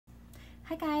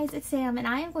Hi guys, it's Sam and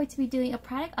I am going to be doing a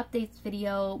product updates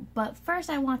video, but first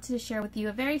I wanted to share with you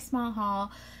a very small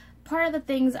haul. Part of the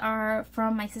things are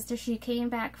from my sister. She came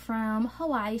back from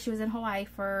Hawaii. She was in Hawaii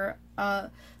for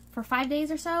 5 days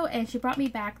or so, and she brought me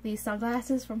back these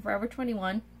sunglasses from Forever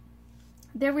 21.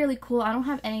 They're really cool. I don't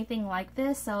have anything like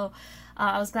this, so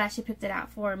I was glad she picked it out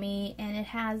for me, and it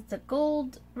has the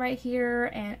gold right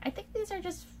here, and I think these are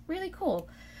just really cool.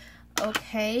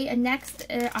 Okay, and next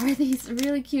are these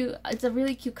really cute, it's a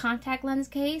really cute contact lens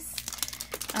case.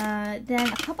 Then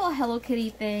a couple of Hello Kitty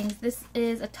things. This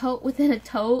is a tote within a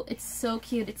tote. It's so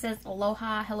cute. It says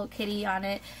Aloha Hello Kitty on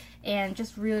it, and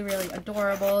just really, really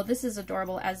adorable. This is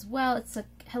adorable as well. It's a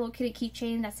Hello Kitty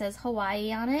keychain that says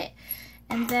Hawaii on it.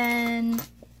 And then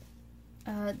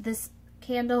this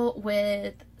candle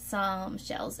with some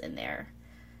shells in there.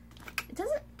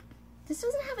 This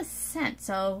doesn't have a scent,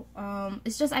 so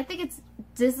it's just, I think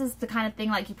this is the kind of thing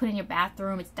like you put in your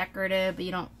bathroom. It's decorative, but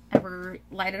you don't ever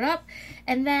light it up.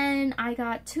 And then I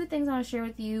got two things I want to share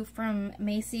with you from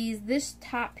Macy's. This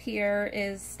top here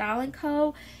is Style &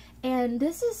 Co. And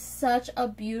this is such a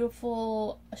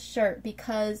beautiful shirt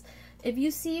because if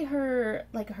you see her,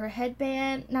 like her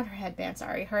headband, not her headband,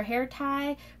 sorry, her hair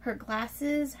tie, her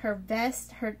glasses, her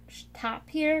vest, her top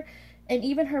here, and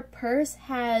even her purse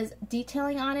has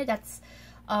detailing on it that's,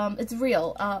 it's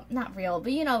real, not real,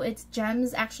 but you know, it's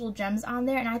gems, actual gems on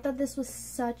there, and I thought this was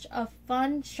such a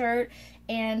fun shirt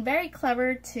and very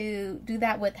clever to do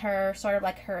that with her, sort of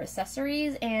like her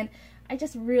accessories, and I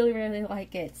just really, really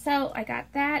like it. So I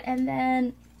got that, and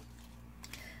then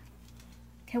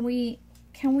can we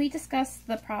discuss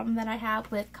the problem that I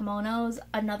have with kimonos?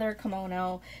 Another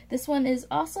kimono. This one is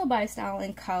also by Style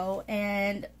 & Co.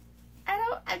 and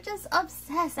I'm just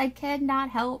obsessed. I cannot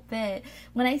help it.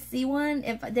 When I see one,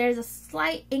 if there's a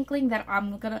slight inkling that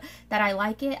I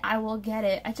like it, I will get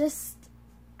it. I don't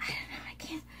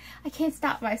know, I can't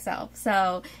stop myself.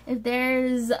 So if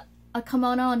there's a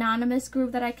Kimono Anonymous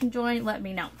group that I can join, let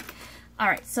me know.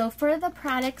 Alright, so for the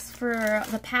products for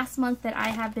the past month that I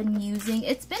have been using,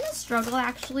 it's been a struggle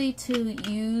actually to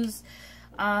use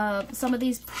some of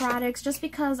these products just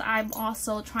because I'm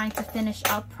also trying to finish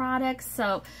up products.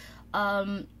 So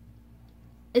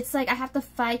it's like I have to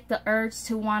fight the urge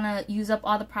to want to use up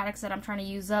all the products that I'm trying to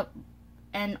use up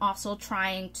and also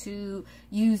trying to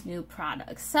use new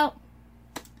products. So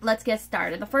let's get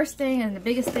started. The first thing and the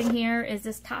biggest thing here is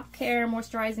this Top Care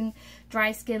Moisturizing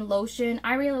Dry Skin Lotion.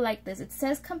 I really like this. It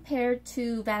says compared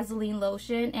to Vaseline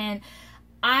lotion, and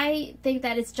I think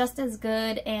that it's just as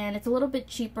good and it's a little bit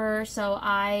cheaper, so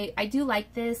I do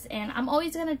like this, and I'm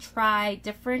always going to try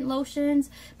different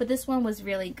lotions, but this one was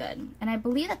really good, and I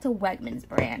believe that's a Wegmans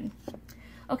brand.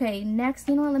 Okay, next,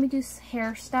 you know what, let me do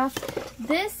hair stuff.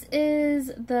 This is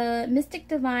the Mystic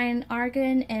Divine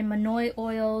Argan and Monoi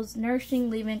Oils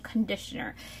Nourishing Leave-In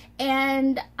Conditioner,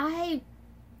 and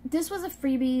this was a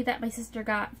freebie that my sister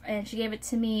got and she gave it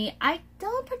to me. I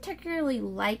don't particularly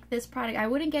like this product. I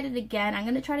wouldn't get it again. I'm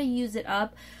going to try to use it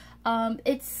up.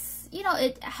 It's, you know,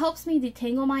 it helps me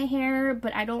detangle my hair,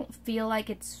 but I don't feel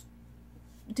like it's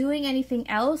doing anything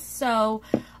else. So,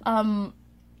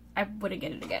 I wouldn't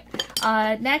get it again.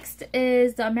 Next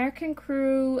is the American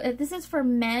Crew. This is for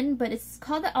men, but it's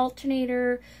called the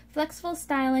Alternator Flexible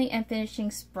Styling and Finishing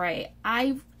Spray.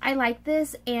 I like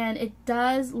this, and it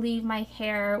does leave my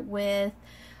hair with,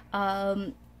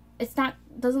 doesn't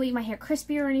leave my hair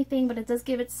crispy or anything, but it does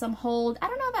give it some hold. I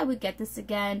don't know if I would get this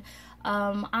again.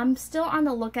 I'm still on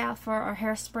the lookout for a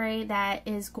hairspray that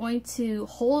is going to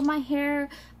hold my hair,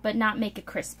 but not make it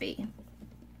crispy.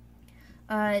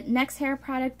 Next hair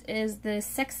product is the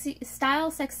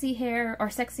Sexy Hair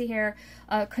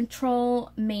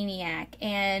Control Maniac,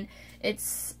 and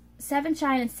it's 7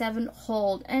 shine and 7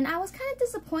 hold, and I was kind of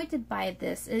disappointed by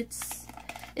this. It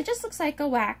just looks like a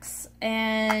wax,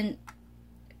 and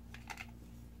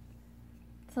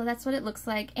so that's what it looks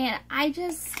like, and I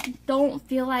just don't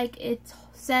feel like it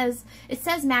says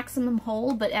maximum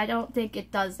hold, but I don't think it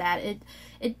does that.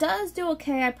 It does do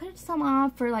okay. I put some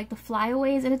on for like the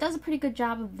flyaways, and it does a pretty good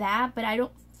job of that, but I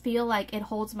don't feel like it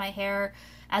holds my hair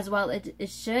as well as it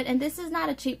should. And this is not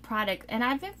a cheap product, and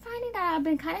I've been finding that I've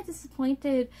been kind of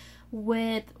disappointed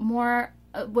with more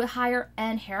with higher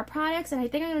end hair products, and I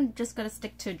think I'm just gonna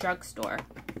stick to drugstore.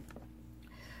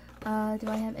 Do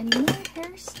I have any more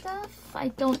hair stuff? I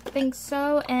don't think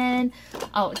so. And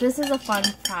oh, this is a fun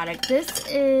product. This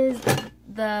is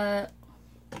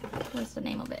what's the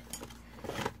name of it?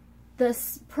 The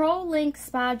Pro Link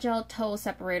Spa Gel Toe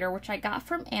Separator, which I got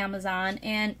from Amazon,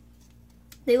 and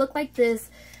they look like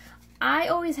this. I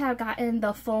always have gotten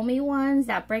the foamy ones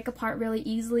that break apart really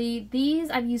easily.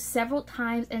 These I've used several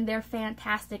times and they're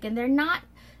fantastic, and they're not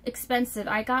expensive.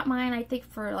 I got mine I think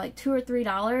for like $2 or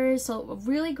 $3, so a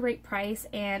really great price,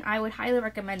 and I would highly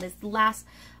recommend this. Lasts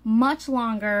much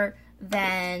longer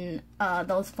than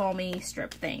those foamy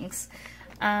strip things.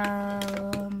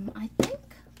 I think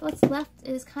what's left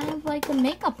is kind of like the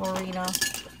makeup arena.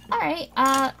 Alright,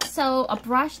 so a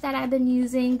brush that I've been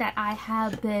using that I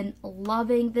have been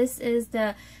loving. This is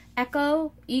the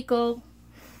Eco.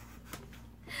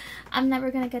 I'm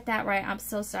never gonna get that right. I'm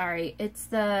so sorry. It's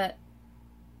the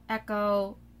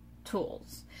Eco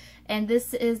Tools. And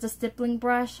this is the stippling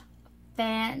brush.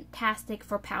 Fantastic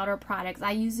for powder products.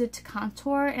 I use it to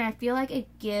contour, and I feel like it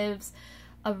gives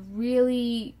a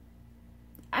really,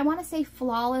 I want to say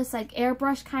flawless, like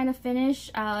airbrush kind of finish.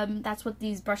 That's what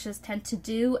these brushes tend to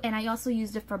do. And I also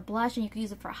used it for blush, and you can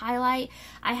use it for highlight.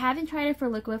 I haven't tried it for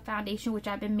liquid foundation, which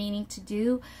I've been meaning to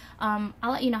do. I'll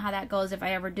let you know how that goes if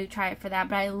I ever do try it for that,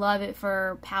 but I love it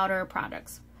for powder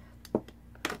products.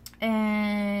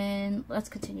 And let's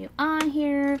continue on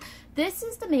here. This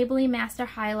is the Maybelline Master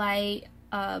Highlight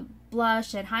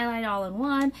blush and highlight all in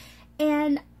one.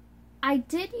 And I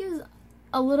did use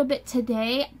a little bit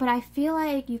today, but I feel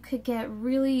like you could get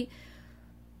really,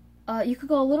 you could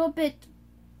go a little bit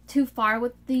too far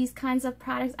with these kinds of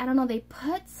products. I don't know, they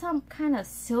put some kind of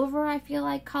silver, I feel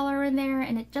like, color in there,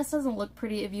 and it just doesn't look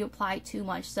pretty if you apply too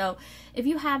much. So if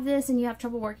you have this and you have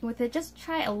trouble working with it, just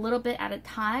try a little bit at a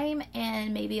time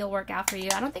and maybe it'll work out for you.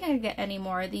 I don't think I can get any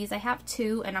more of these. I have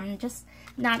two and I'm just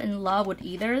not in love with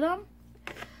either of them.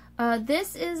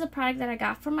 This is a product that I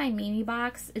got from my mini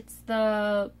box. It's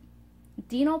the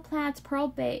Denoplast Pearl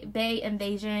Bay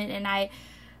Invasion, and I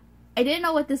didn't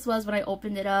know what this was when I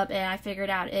opened it up, and I figured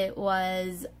out it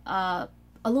was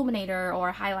illuminator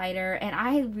or highlighter, and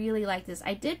I really like this.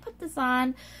 I did put this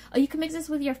on. You can mix this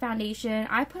with your foundation.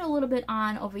 I put a little bit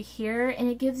on over here, and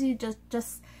it gives you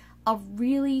just a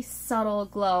really subtle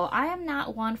glow. I am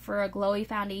not one for a glowy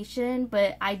foundation,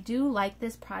 but I do like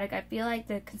this product. I feel like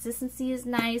the consistency is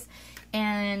nice,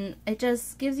 and it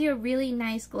just gives you a really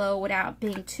nice glow without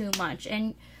being too much.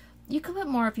 And you could put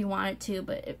more if you wanted to,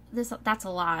 but that's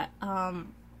a lot.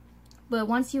 But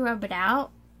once you rub it out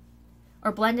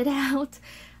or blend it out,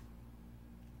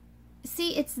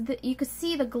 see, you could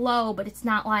see the glow, but it's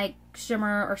not like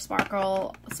shimmer or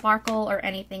sparkle or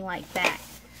anything like that.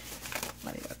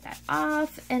 Let me rip that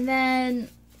off. And then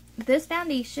this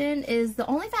foundation is the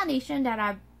only foundation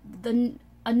that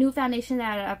a new foundation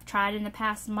that I've tried in the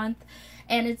past month,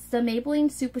 and it's the Maybelline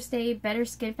Superstay Better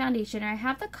Skin Foundation. I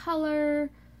have the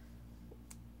color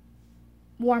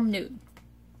Warm Nude,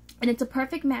 and it's a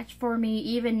perfect match for me.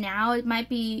 Even now, it might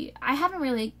be, I haven't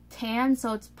really tanned,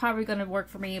 so it's probably going to work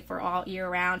for me for all year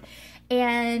round.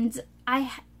 And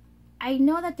I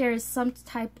know that there's some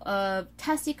type of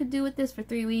test you could do with this for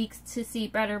 3 weeks to see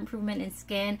better improvement in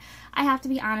skin. I have to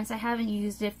be honest, I haven't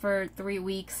used it for 3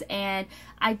 weeks, and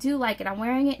I do like it. I'm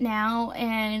wearing it now,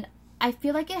 and I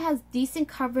feel like it has decent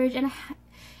coverage,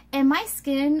 and my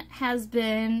skin has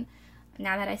been,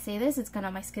 now that I say this,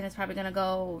 my skin is probably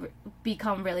gonna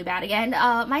become really bad again.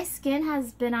 My skin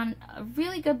has been on a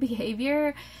really good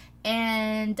behavior,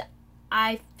 and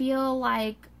I feel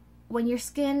like when your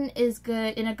skin is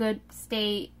good, in a good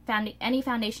state, any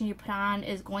foundation you put on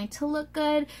is going to look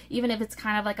good, even if it's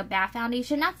kind of like a bad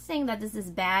foundation. Not saying that this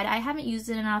is bad. I haven't used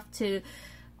it enough to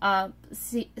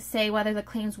say whether the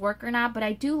claims work or not, but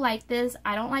I do like this.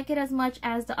 I don't like it as much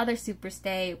as the other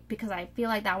Superstay because I feel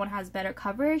like that one has better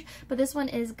coverage, but this one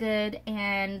is good,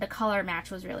 and the color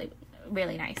match was really,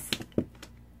 really nice.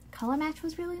 Color match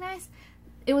was really nice?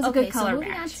 It was a good color match.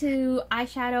 Moving on to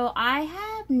eyeshadow, I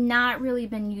have not really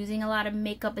been using a lot of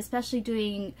makeup, especially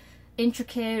doing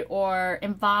intricate or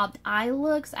involved eye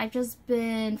looks. I've just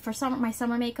been, for my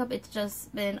summer makeup, it's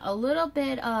just been a little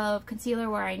bit of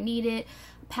concealer where I need it,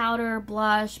 powder,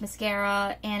 blush,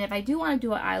 mascara, and if I do want to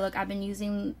do an eye look, I've been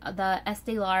using the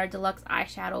Estee Lauder Deluxe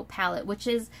Eyeshadow Palette, which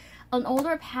is an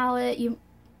older palette.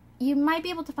 You might be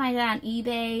able to find it on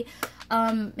eBay.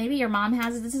 Maybe your mom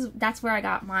has it. That's where I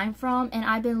got mine from, and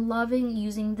I've been loving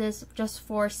using this just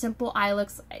for simple eye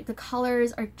looks. The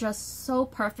colors are just so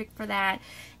perfect for that,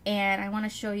 and I want to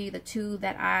show you the two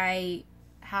that I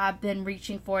have been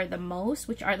reaching for the most,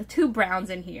 which are the two browns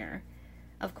in here,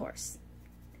 of course.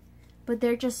 But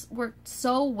they're just worked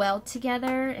so well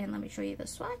together, and let me show you the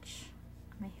swatch.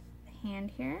 My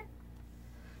hand here.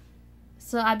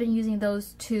 So I've been using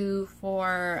those two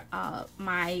for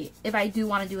if I do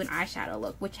want to do an eyeshadow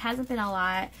look, which hasn't been a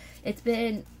lot. It's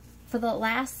been, for the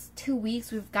last 2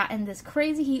 weeks, we've gotten this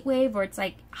crazy heat wave where it's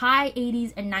like high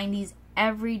 80s and 90s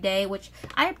every day, which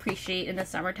I appreciate in the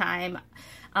summertime.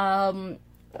 But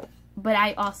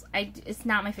it's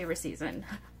not my favorite season.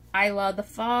 I love the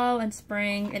fall and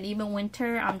spring and even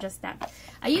winter.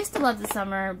 I used to love the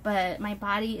summer, but my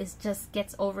body just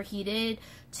gets overheated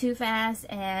too fast,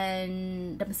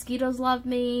 and the mosquitoes love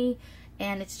me,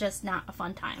 and it's just not a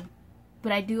fun time.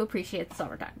 But I do appreciate the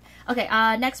summertime. Okay,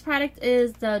 next product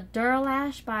is the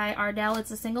Duralash by Ardell.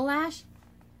 It's a single lash.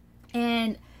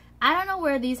 And I don't know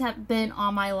where these have been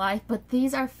all my life, but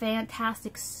these are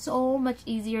fantastic. So much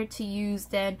easier to use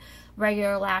than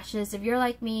regular lashes. If you're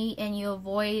like me and you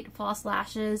avoid false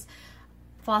eyelashes,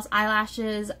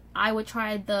 I would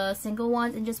try the single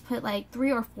ones and just put like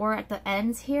 3 or 4 at the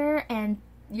ends here, and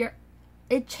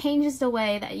it changes the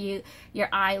way that your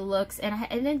eye looks. And I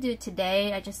didn't do it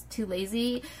today, I'm just too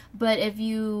lazy. But if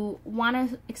you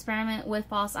want to experiment with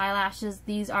false eyelashes,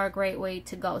 these are a great way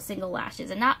to go, single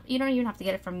lashes. And you don't even have to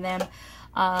get it from them.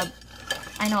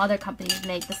 I know other companies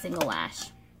make the single lash.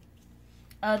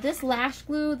 This lash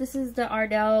glue, this is the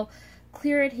Ardell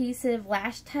clear adhesive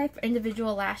lash type for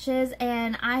individual lashes,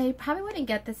 and I probably wouldn't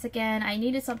get this again. I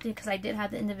needed something because I did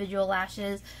have the individual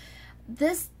lashes.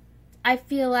 This, I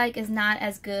feel like, is not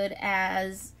as good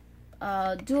as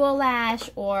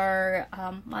Duolash, or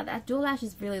well, that Duolash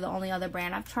is really the only other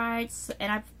brand I've tried,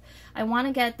 and I want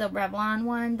to get the Revlon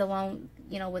one, the one,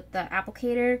 you know, with the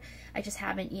applicator. I just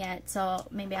haven't yet, so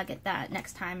maybe I'll get that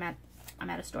next time I'm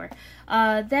at a store.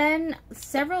 Then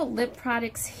several lip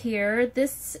products here.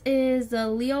 This is the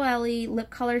Leo Ellie lip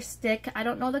color stick. I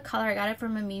don't know the color. I got it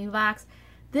from a Mimi Box.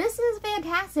 This is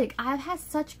fantastic. I've had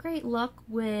such great luck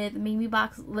with Mimi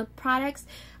Box lip products.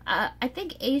 I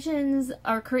think Asians,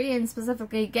 or Koreans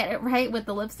specifically, get it right with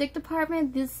the lipstick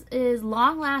department. This is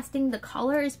long lasting. The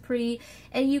color is pretty,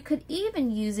 and you could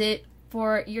even use it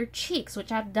for your cheeks,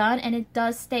 which I've done, and it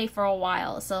does stay for a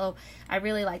while. So I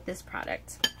really like this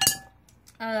product.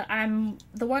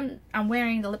 The one I'm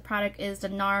wearing, the lip product, is the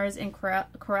NARS in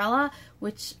Corella,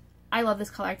 which I love this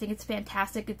color. I think it's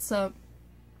fantastic. It's a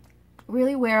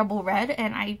really wearable red,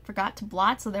 and I forgot to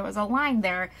blot, so there was a line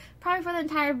there, probably for the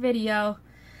entire video.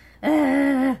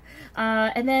 And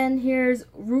then here's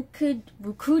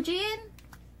Rukujian,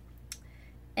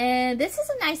 and this is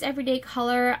a nice everyday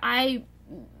color. I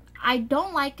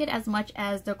don't like it as much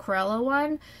as the Corella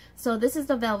one. So this is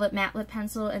the Velvet Matte Lip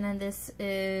Pencil, and then this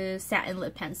is Satin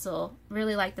Lip Pencil.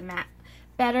 Really like the matte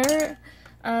better.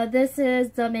 This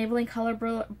is the Maybelline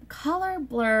Color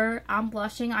Blur I'm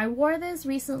Blushing. I wore this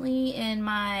recently in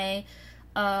my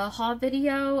haul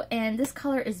video, and this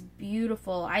color is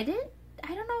beautiful. I don't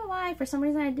know why, for some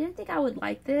reason I didn't think I would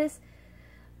like this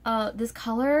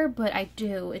color, but I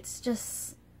do. It's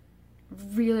just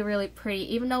really, really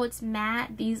pretty. Even though it's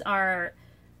matte, these are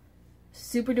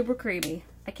super duper creamy.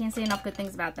 I can't say enough good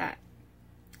things about that.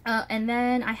 And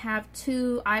then I have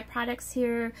 2 eye products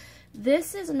here.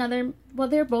 This is another, well,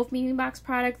 they're both Mimi Box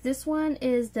products. This one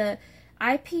is the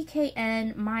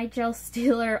IPKN My Gel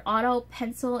Stealer Auto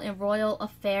Pencil in Royal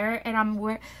Affair, and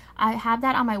I have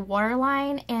that on my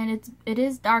waterline, and it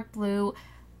is dark blue.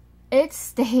 It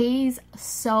stays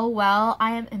so well.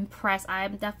 I am impressed. I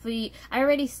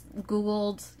already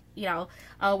Googled, you know,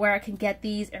 where I can get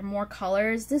these and more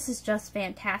colors. This is just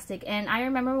fantastic. And I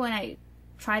remember when I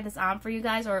tried this on for you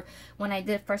guys, or when I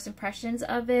did first impressions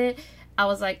of it, I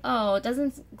was like, oh, it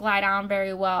doesn't glide on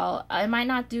very well. I might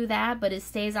not do that, but it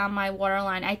stays on my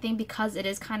waterline. I think because it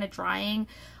is kind of drying,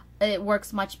 it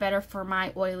works much better for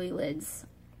my oily lids.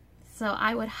 So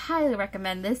I would highly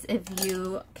recommend this if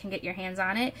you can get your hands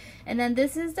on it. And then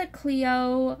this is the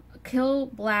Clio Kill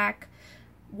Black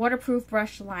Waterproof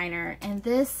Brush Liner. And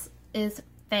this is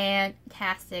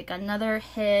fantastic. Another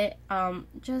hit.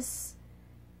 Just,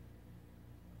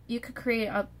 you could create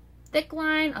a thick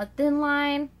line, a thin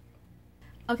line.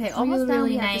 Okay, almost done.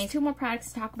 We have just 2 more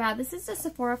products to talk about. This is the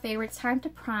Sephora Favorites Time to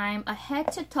Prime, a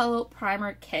head-to-toe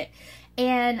primer kit.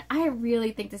 And I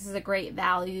really think this is a great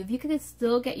value. If you could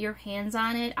still get your hands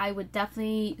on it, I would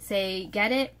definitely say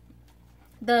get it.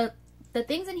 The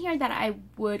things in here that I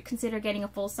would consider getting a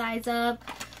full size of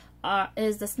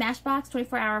is the Smashbox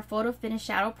 24-Hour Photo Finish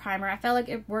Shadow Primer. I felt like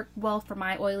it worked well for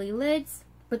my oily lids,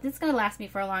 but this is going to last me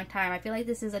for a long time. I feel like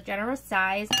this is a generous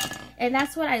size, and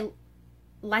that's what I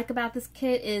like about this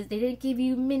kit, is they didn't give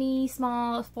you mini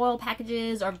small foil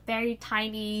packages or very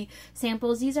tiny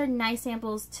samples. These are nice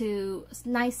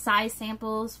nice size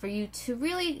samples for you to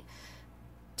really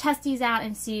test these out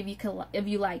and see if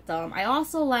you like them. I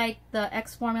also like the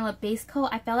X Formula base coat.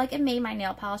 I felt like it made my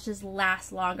nail polishes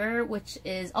last longer, which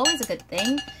is always a good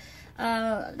thing.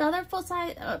 The other full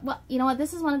size, well, you know what,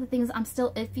 this is one of the things I'm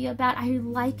still iffy about. I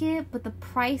like it, but the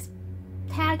price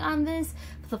tag on this.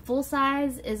 The full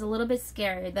size is a little bit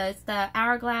scary. It's the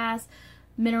Hourglass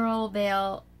Mineral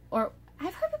Veil, or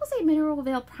I've heard people say Mineral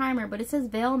Veil Primer, but it says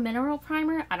Veil Mineral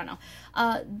Primer. I don't know.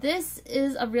 This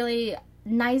is a really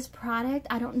nice product.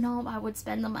 I don't know if I would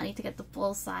spend the money to get the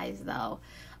full size though,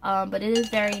 but it is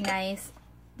very nice.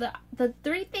 The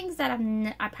three things that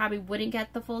I probably wouldn't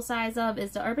get the full size of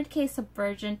is the Urban Decay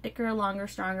Subversion Thicker, Longer,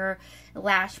 Stronger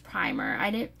Lash Primer. I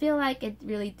didn't feel like it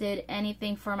really did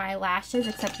anything for my lashes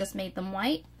except just made them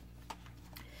white.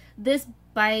 This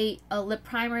Bite Lip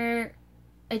Primer,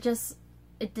 it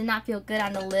did not feel good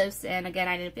on the lips, and again,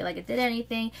 I didn't feel like it did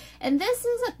anything. And this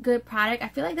is a good product. I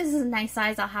feel like this is a nice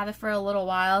size. I'll have it for a little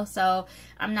while, so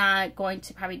I'm not going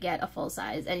to probably get a full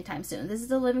size anytime soon. This is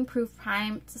the Living Proof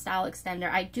Prime Style Extender.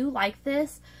 I do like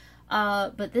this,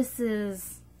 but this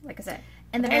is, like I said,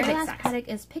 and the very last product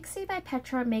is Pixi by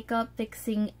Petra Makeup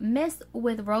Fixing Mist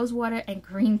with Rose Water and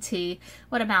Green Tea.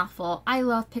 What a mouthful. I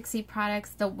love Pixi products,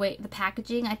 the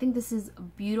packaging. I think this is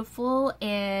beautiful,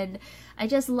 and I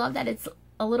just love that it's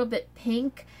a little bit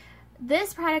pink.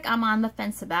 This product I'm on the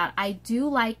fence about. I do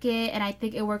like it, and I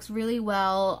think it works really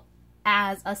well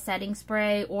as a setting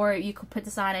spray, or you could put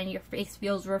this on and your face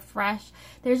feels refreshed.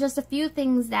 There's just a few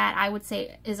things that I would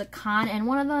say is a con, and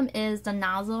one of them is the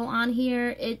nozzle on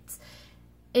here.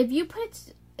 If you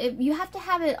have to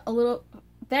have it a little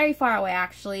very far away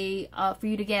actually for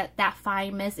you to get that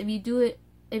fine mist.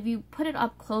 If you put it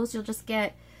up close, you'll just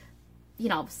get, you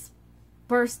know,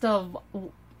 burst of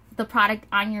the product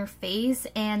on your face.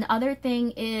 And the other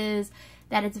thing is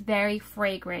that it's very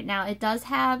fragrant. Now, it does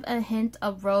have a hint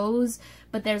of rose,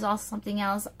 but there's also something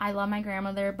else. I love my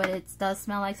grandmother, but it does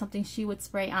smell like something she would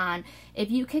spray on. If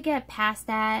you could get past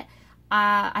that,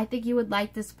 I think you would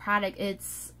like this product.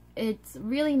 It's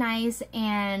really nice,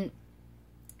 and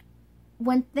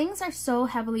when things are so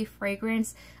heavily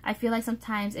fragranced, I feel like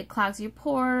sometimes it clogs your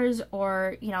pores,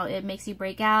 or, you know, it makes you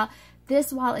break out.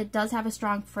 This, while it does have a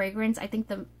strong fragrance, I think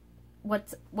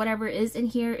whatever is in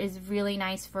here is really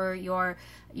nice for your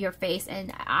face.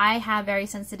 And I have very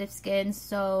sensitive skin,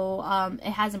 so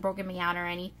it hasn't broken me out or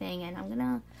anything. And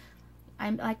I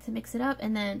like to mix it up,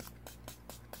 and then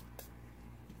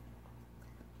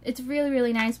it's really,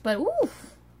 really nice. But ooh,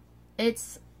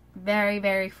 it's very,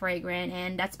 very fragrant,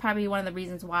 and that's probably one of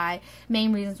the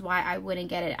main reasons why I wouldn't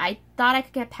get it. I thought I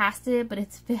could get past it, but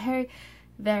it's very,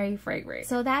 very fragrant.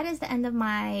 So that is the end of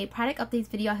my product updates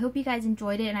video. I hope you guys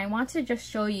enjoyed it, and I want to just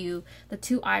show you the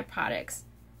two eye products.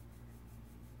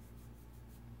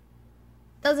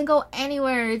 Doesn't go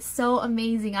anywhere. It's so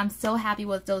amazing. I'm so happy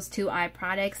with those two eye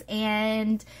products,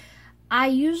 and I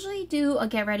usually do a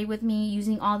get ready with me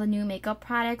using all the new makeup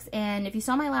products. And if you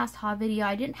saw my last haul video,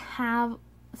 I didn't have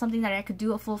something that I could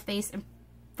do a full face and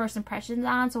first impressions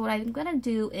on. So what I'm gonna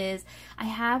do is, I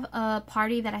have a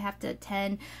party that I have to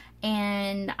attend,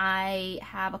 and I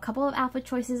have a couple of outfit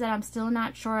choices that I'm still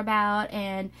not sure about,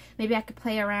 and maybe I could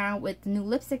play around with the new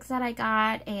lipsticks that I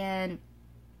got, and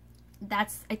I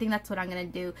think that's what I'm gonna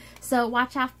do. So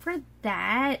watch out for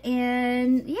that,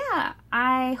 and yeah,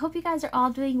 I hope you guys are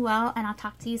all doing well, and I'll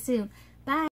talk to you soon. Bye.